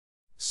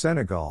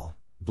Senegal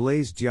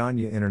Blaise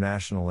Diagne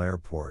International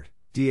Airport,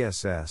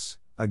 DSS,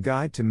 a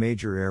guide to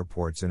major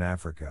airports in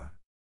Africa.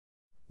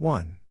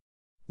 1.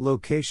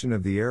 Location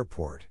of the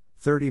airport,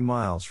 30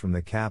 miles from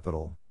the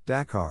capital,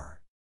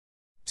 Dakar.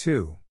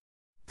 2.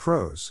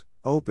 Pros,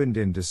 opened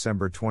in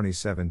December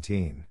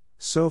 2017,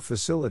 so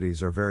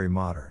facilities are very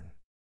modern.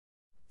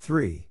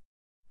 3.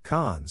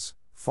 Cons,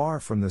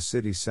 far from the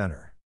city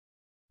center.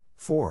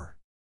 4.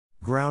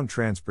 Ground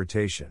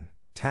transportation,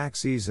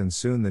 taxis and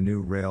soon the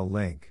new rail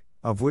link,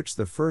 of which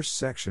the first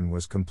section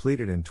was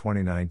completed in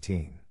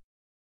 2019.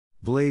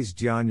 Blaise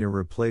Diagne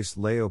replaced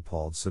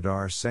Léopold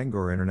Sédar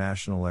Senghor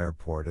International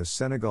Airport as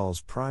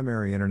Senegal's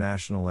primary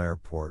international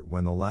airport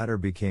when the latter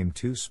became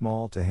too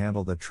small to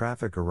handle the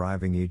traffic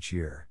arriving each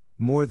year.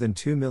 More than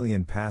 2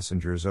 million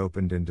passengers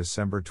opened in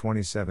December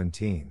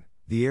 2017.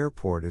 The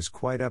airport is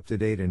quite up to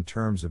date in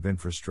terms of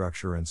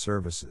infrastructure and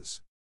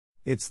services.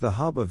 It's the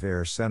hub of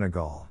Air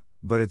Senegal,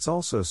 but it's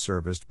also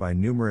serviced by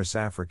numerous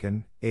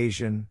African,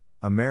 Asian,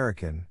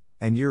 American,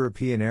 and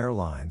European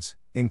airlines,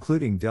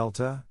 including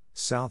Delta,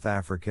 South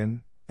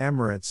African,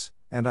 Emirates,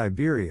 and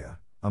Iberia,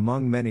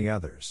 among many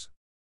others.